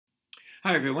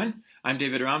Hi everyone, I'm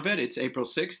David Romtvedt. It's April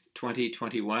 6th,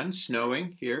 2021,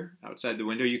 snowing here outside the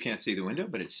window. You can't see the window,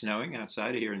 but it's snowing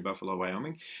outside here in Buffalo,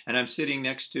 Wyoming. And I'm sitting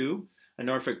next to a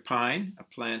Norfolk pine, a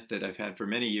plant that I've had for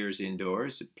many years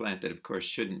indoors, a plant that of course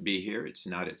shouldn't be here. It's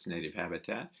not its native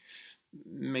habitat.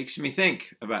 Makes me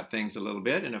think about things a little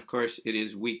bit. And of course it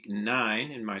is week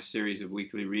 9 in my series of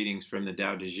weekly readings from the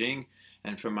Tao Te Ching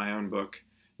and from my own book,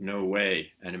 No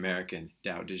Way, an American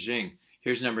Tao Te Ching.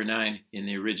 Here's number 9 in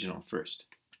the original first.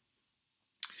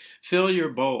 Fill your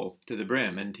bowl to the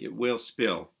brim and it will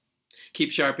spill.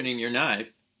 Keep sharpening your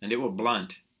knife and it will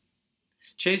blunt.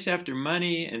 Chase after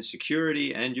money and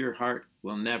security and your heart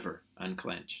will never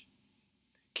unclench.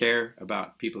 Care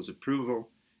about people's approval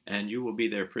and you will be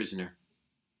their prisoner.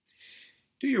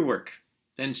 Do your work,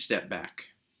 then step back.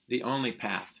 The only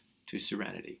path to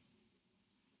serenity.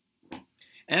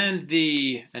 And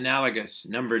the analogous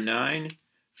number 9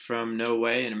 from No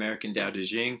Way, an American Tao Te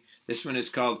Ching. This one is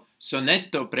called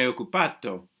Sonetto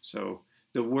Preoccupato, so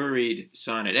the worried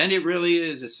sonnet. And it really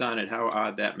is a sonnet, how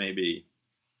odd that may be.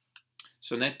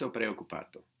 Sonetto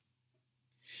Preoccupato.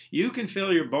 You can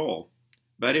fill your bowl,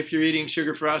 but if you're eating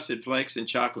sugar-frosted flakes and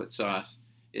chocolate sauce,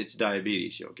 it's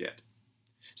diabetes you'll get.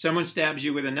 Someone stabs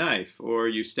you with a knife, or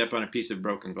you step on a piece of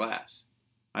broken glass.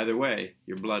 Either way,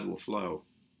 your blood will flow.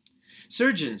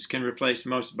 Surgeons can replace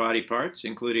most body parts,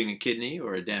 including a kidney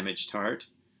or a damaged heart,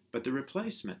 but the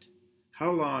replacement,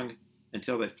 how long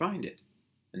until they find it,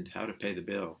 and how to pay the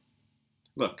bill?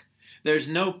 Look, there's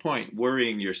no point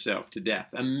worrying yourself to death.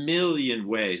 A million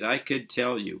ways I could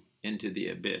tell you into the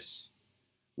abyss.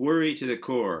 Worry to the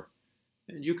core,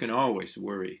 and you can always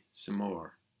worry some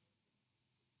more.